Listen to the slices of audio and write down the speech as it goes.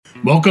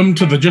Welcome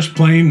to the Just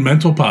Plain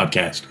Mental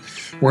Podcast.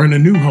 We're in a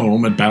new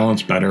home at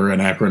Balance Better in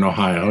Akron,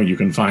 Ohio. You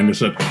can find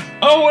us at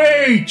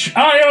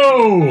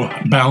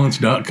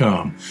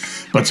ohiobalance.com.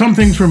 But some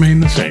things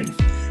remain the same.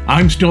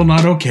 I'm still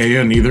not okay,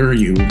 and neither are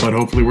you, but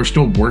hopefully we're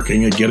still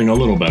working at getting a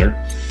little better.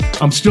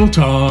 I'm still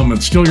Tom,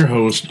 and still your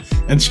host,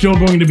 and still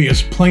going to be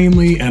as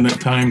plainly and at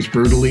times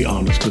brutally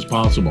honest as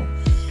possible.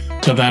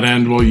 To that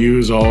end, we'll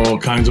use all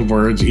kinds of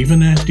words, even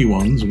nasty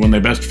ones, when they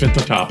best fit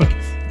the topic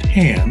at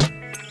hand.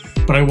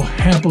 But I will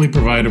happily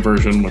provide a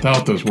version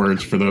without those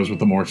words for those with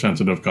a more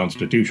sensitive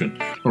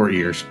constitution, or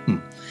ears.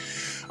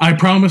 I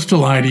promise to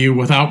lie to you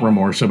without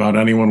remorse about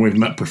anyone we've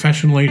met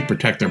professionally to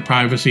protect their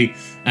privacy,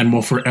 and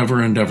will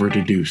forever endeavor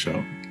to do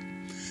so.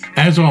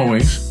 As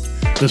always,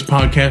 this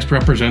podcast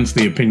represents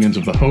the opinions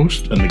of the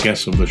host and the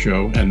guests of the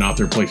show, and not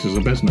their places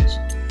of business.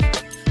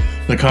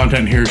 The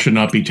content here should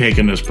not be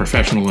taken as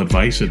professional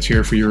advice. It's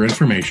here for your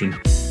information.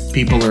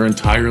 People are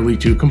entirely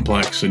too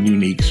complex and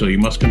unique, so you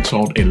must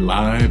consult a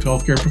live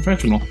healthcare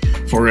professional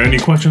for any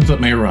questions that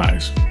may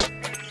arise.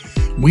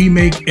 We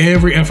make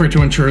every effort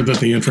to ensure that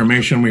the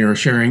information we are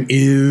sharing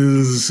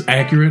is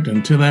accurate,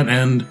 and to that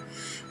end,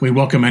 we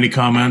welcome any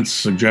comments,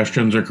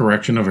 suggestions, or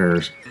correction of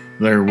errors.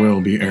 There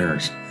will be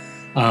errors.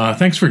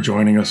 Thanks for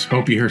joining us.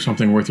 Hope you hear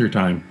something worth your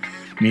time,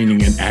 meaning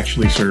it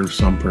actually serves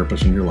some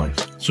purpose in your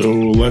life. So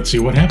let's see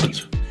what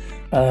happens.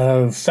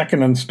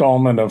 Second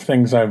installment of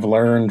things I've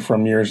learned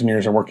from years and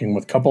years of working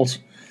with couples.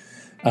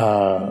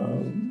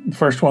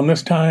 First one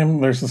this time,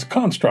 there's this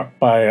construct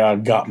by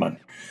Gottman.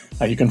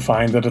 You can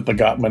find it at the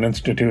Gottman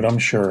Institute, I'm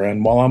sure,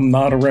 and while I'm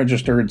not a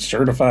registered,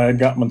 certified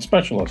Gottman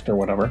specialist or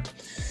whatever,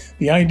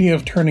 the idea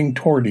of turning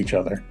toward each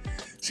other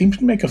seems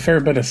to make a fair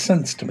bit of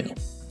sense to me.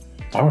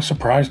 I was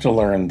surprised to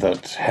learn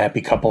that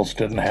happy couples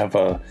didn't have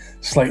a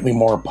slightly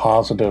more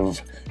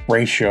positive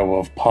ratio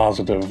of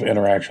positive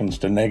interactions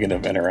to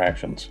negative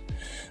interactions.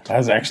 I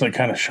was actually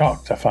kind of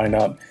shocked to find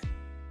out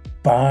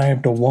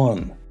 5 to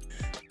 1.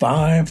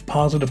 5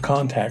 positive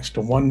contacts to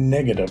 1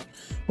 negative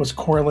was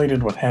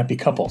correlated with happy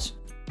couples.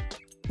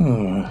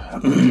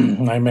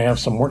 I may have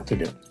some work to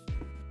do.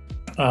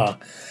 I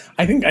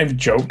think I've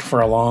joked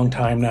for a long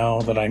time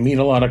now that I meet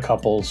a lot of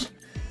couples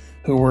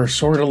who were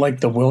sort of like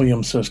the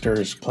Williams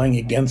sisters playing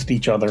against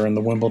each other in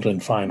the Wimbledon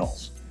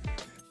finals.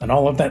 And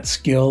all of that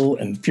skill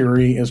and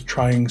fury is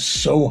trying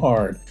so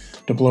hard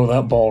to blow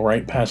that ball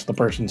right past the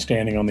person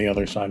standing on the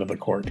other side of the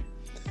court.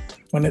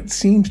 When it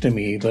seems to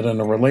me that in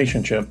a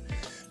relationship,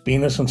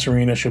 Venus and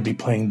Serena should be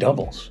playing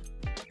doubles,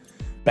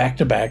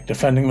 back-to-back,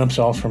 defending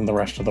themselves from the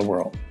rest of the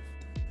world.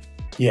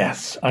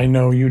 Yes, I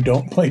know you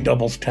don't play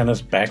doubles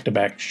tennis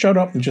back-to-back. Shut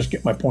up and just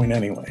get my point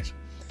anyways.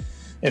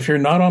 If you're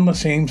not on the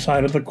same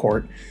side of the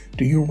court,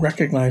 do you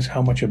recognize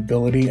how much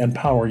ability and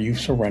power you've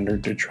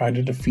surrendered to try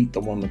to defeat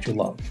the one that you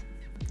love?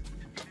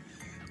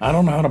 I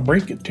don't know how to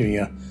break it to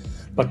you,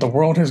 but the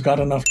world has got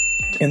enough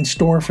in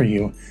store for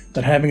you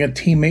that having a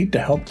teammate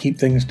to help keep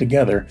things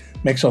together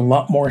makes a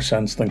lot more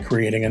sense than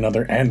creating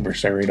another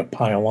adversary to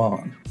pile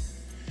on.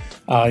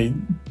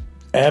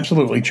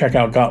 Absolutely check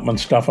out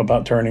Gottman's stuff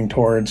about turning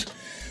towards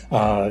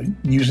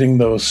using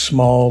those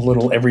small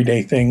little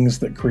everyday things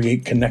that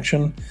create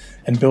connection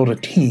and build a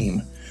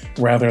team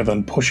rather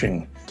than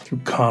pushing through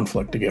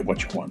conflict to get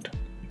what you want.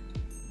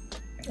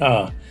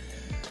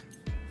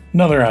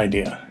 Another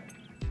idea.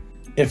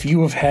 If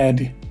you have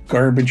had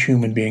garbage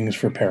human beings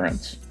for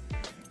parents,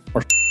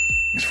 or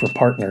for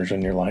partners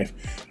in your life,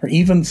 or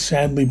even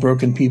sadly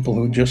broken people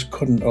who just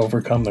couldn't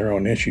overcome their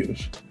own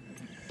issues,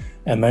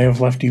 and they have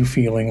left you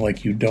feeling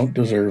like you don't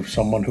deserve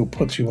someone who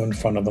puts you in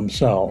front of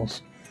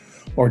themselves,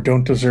 or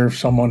don't deserve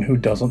someone who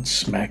doesn't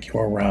smack you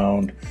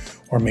around,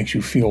 or makes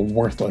you feel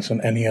worthless in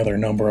any other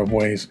number of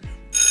ways,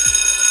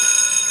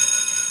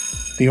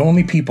 the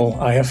only people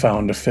I have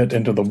found to fit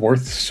into the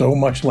worth so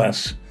much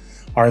less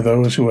are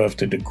those who have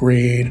to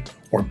degrade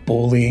or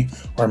bully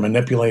or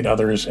manipulate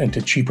others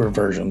into cheaper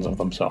versions of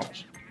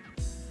themselves.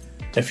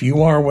 If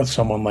you are with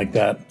someone like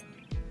that,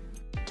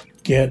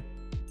 get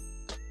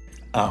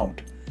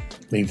out.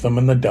 Leave them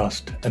in the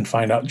dust and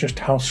find out just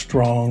how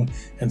strong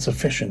and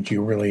sufficient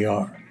you really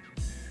are.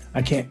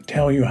 I can't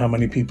tell you how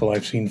many people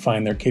I've seen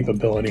find their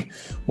capability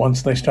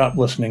once they stop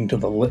listening to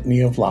the litany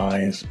of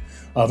lies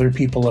other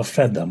people have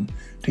fed them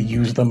to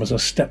use them as a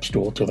step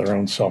stool to their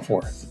own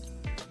self-worth.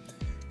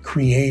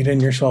 Create in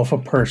yourself a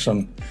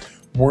person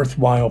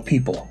worthwhile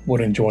people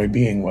would enjoy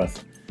being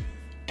with.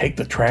 Take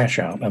the trash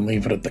out and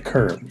leave it at the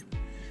curb,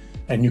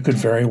 and you could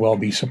very well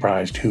be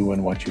surprised who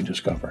and what you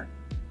discover.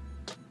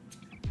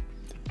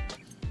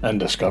 And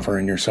discover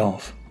in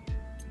yourself.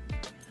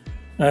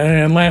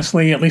 And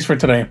lastly, at least for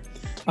today,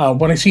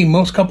 what I see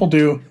most couples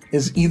do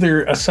is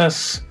either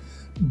assess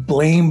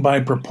blame by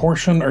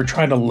proportion or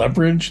try to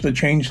leverage the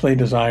change they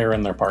desire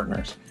in their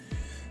partners.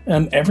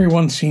 And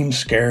everyone seems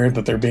scared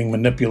that they're being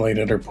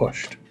manipulated or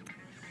pushed.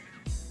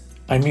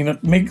 I mean,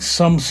 it makes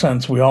some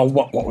sense. We all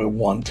want what we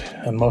want,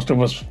 and most of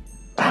us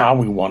how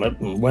we want it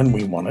and when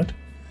we want it.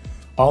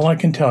 All I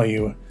can tell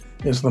you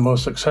is the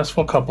most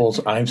successful couples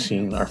I've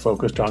seen are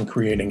focused on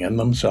creating in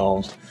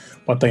themselves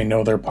what they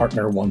know their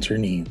partner wants or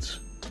needs.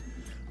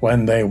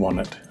 when they want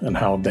it and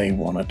how they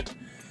want it.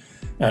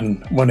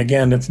 And when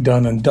again it's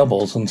done in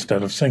doubles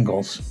instead of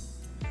singles.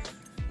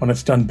 When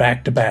it's done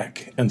back to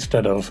back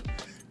instead of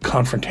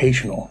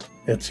confrontational,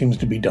 it seems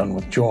to be done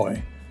with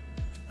joy.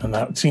 And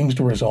that seems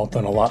to result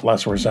in a lot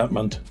less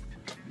resentment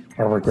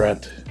or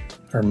regret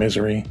or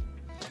misery.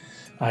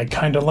 I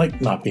kind of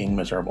like not being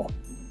miserable.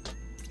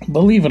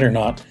 Believe it or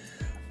not,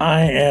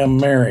 I am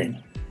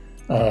married.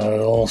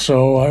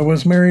 Also, I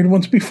was married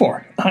once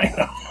before. I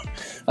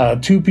know.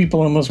 2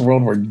 people in this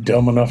world were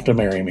dumb enough to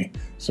marry me.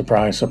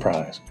 Surprise,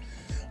 surprise.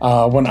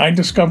 When I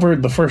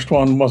discovered the first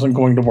one wasn't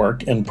going to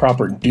work in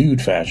proper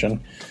dude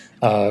fashion,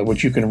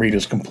 which you can read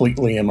as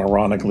completely and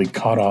ironically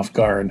caught off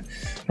guard,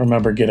 I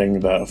remember getting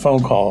the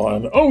phone call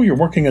and, "Oh, you're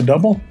working a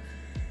double?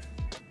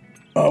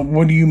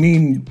 What do you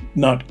mean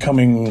not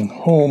coming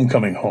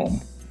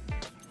home?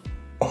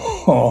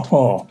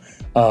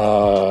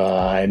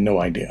 I had no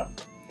idea.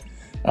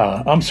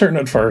 I'm certain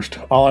at first,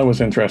 all I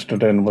was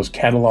interested in was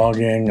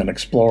cataloging and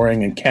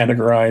exploring and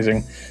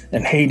categorizing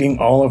and hating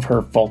all of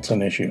her faults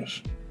and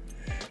issues.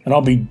 And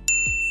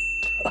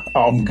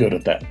I'm good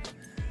at that.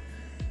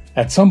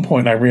 At some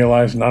point, I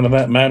realized none of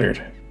that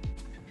mattered.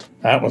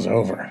 That was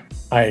over.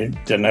 I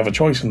didn't have a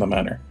choice in the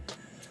matter.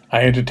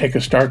 I had to take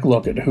a stark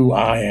look at who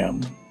I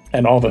am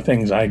and all the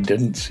things I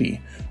didn't see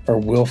or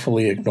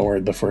willfully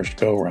ignored the first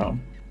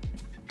go-round.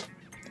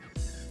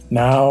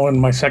 Now, in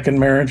my second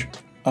marriage,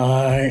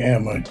 I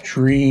am a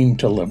dream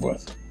to live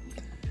with.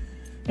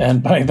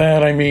 And by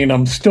that, I mean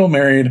I'm still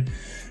married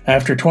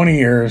after 20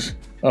 years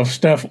of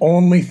Steph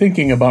only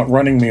thinking about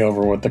running me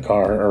over with the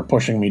car or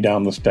pushing me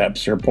down the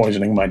steps or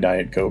poisoning my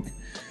Diet Coke.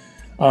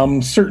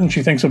 I'm certain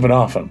she thinks of it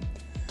often,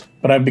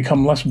 but I've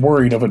become less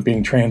worried of it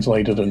being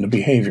translated into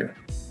behavior,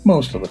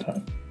 most of the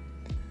time.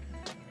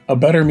 A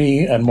better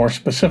me, and more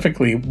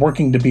specifically,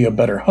 working to be a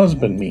better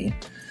husband me,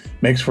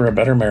 makes for a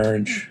better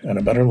marriage and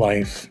a better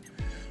life,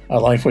 a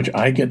life which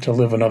I get to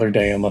live another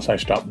day unless I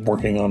stop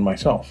working on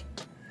myself.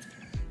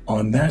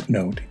 On that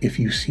note, if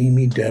you see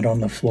me dead on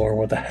the floor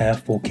with a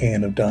half-full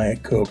can of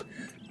Diet Coke,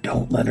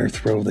 don't let her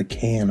throw the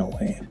can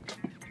away.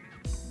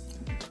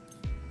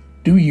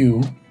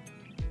 Do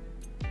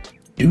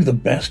the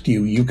best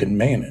you can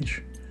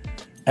manage,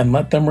 and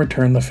let them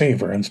return the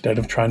favor instead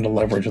of trying to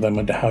leverage them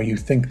into how you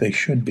think they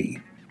should be.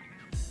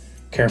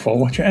 Careful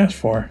what you ask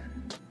for.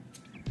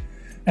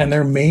 And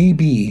there may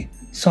be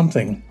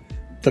something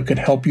that could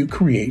help you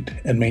create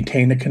and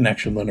maintain a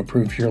connection that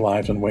improves your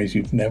lives in ways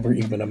you've never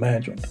even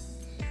imagined.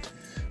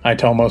 I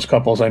tell most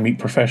couples I meet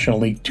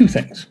professionally 2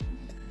 things.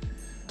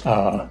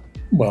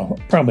 Well,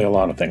 probably a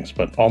lot of things,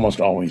 but almost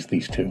always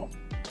these 2.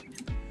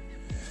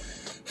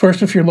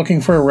 First, if you're looking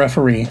for a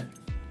referee,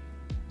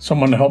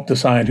 someone to help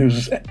decide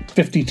who's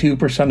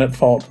 52% at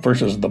fault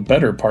versus the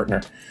better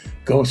partner,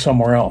 go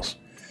somewhere else.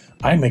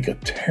 I make a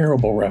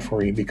terrible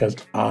referee because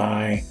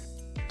I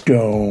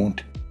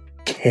don't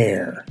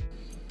care.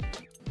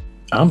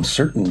 I'm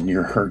certain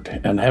you're hurt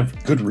and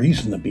have good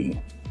reason to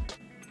be.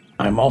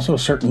 I'm also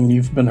certain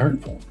you've been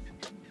hurtful.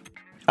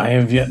 I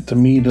have yet to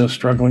meet a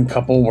struggling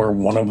couple where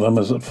one of them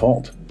is at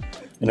fault,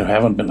 and who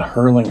haven't been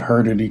hurling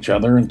hurt at each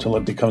other until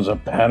it becomes a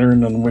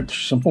pattern in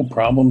which simple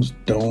problems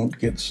don't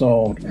get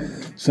solved,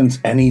 since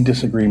any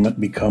disagreement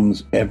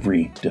becomes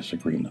every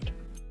disagreement.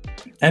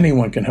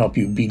 Anyone can help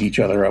you beat each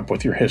other up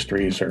with your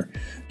histories or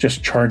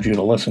just charge you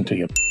to listen to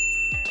you.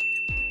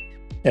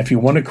 If you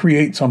want to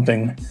create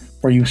something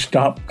where you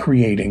stop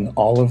creating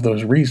all of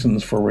those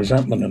reasons for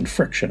resentment and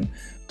friction,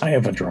 I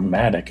have a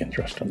dramatic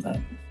interest in that.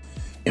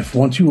 If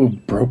once you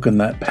have broken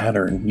that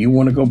pattern, you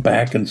want to go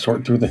back and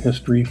sort through the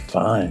history,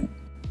 fine.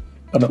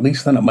 But at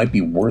least then it might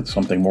be worth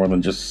something more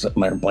than just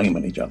sitting there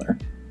blaming each other.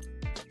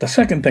 The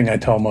second thing I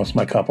tell most of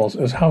my couples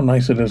is how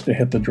nice it is to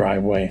hit the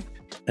driveway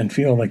and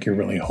feel like you're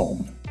really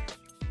home.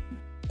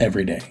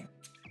 Every day.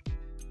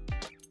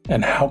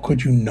 And how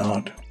could you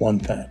not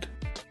want that?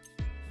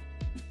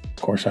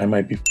 Of course, I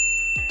might be...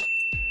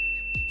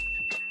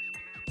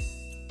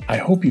 I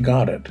hope you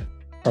got it,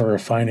 or are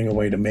finding a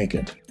way to make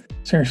it.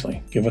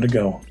 Seriously, give it a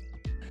go.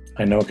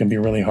 I know it can be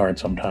really hard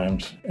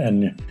sometimes,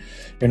 and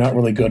you're not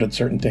really good at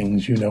certain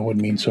things you know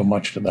would mean so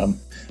much to them,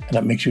 and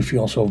it makes you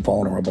feel so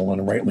vulnerable,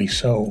 and rightly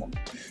so.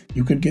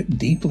 You could get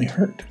deeply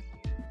hurt.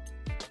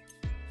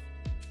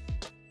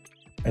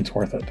 It's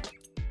worth it.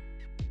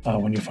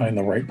 When you find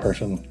the right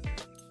person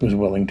who's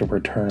willing to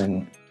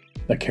return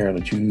the care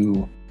that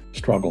you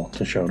struggle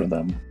to show to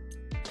them.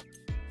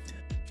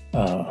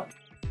 Well,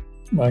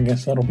 I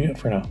guess that'll be it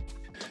for now.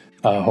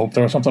 Hope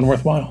there was something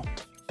worthwhile.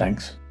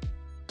 Thanks.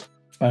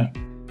 Bye.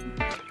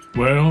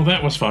 Well,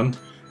 that was fun.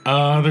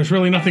 There's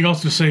really nothing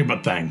else to say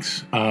but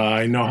thanks.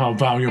 I know how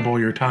valuable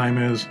your time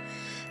is,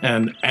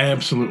 and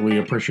absolutely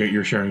appreciate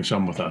your sharing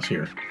some with us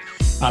here.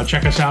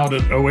 Check us out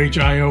at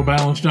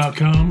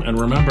ohiobalance.com, and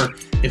remember,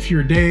 if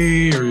your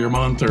day or your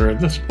month, or at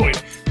this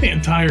point, the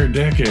entire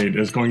decade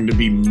is going to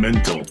be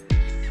mental,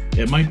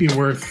 it might be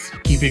worth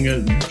keeping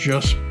it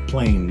just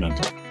plain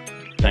mental.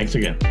 Thanks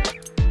again.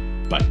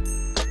 Bye.